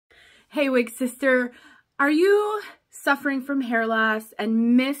Hey wig sister, are you suffering from hair loss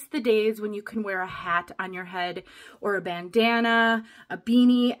and miss the days when you can wear a hat on your head or a bandana, a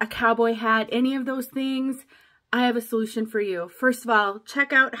beanie, a cowboy hat, any of those things? I have a solution for you. First of all,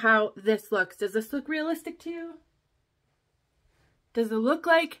 check out how this looks. Does this look realistic to you? Does it look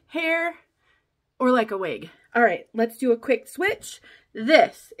like hair or like a wig? All right, let's do a quick switch.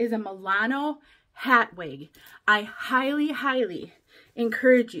 This is a Milano hat wig. I highly, highly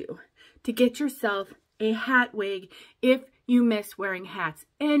encourage you to get yourself a hat wig if you miss wearing hats.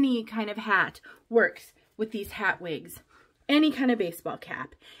 Any kind of hat works with these hat wigs. Any kind of baseball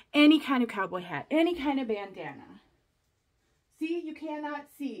cap, any kind of cowboy hat, any kind of bandana. See, you cannot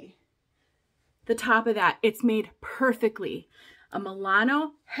see the top of that. It's made perfectly. A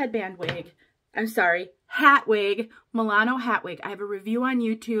Milano headband wig. I'm sorry, hat wig, Milano hat wig. I have a review on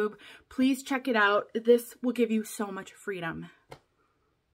YouTube. Please check it out. This will give you so much freedom.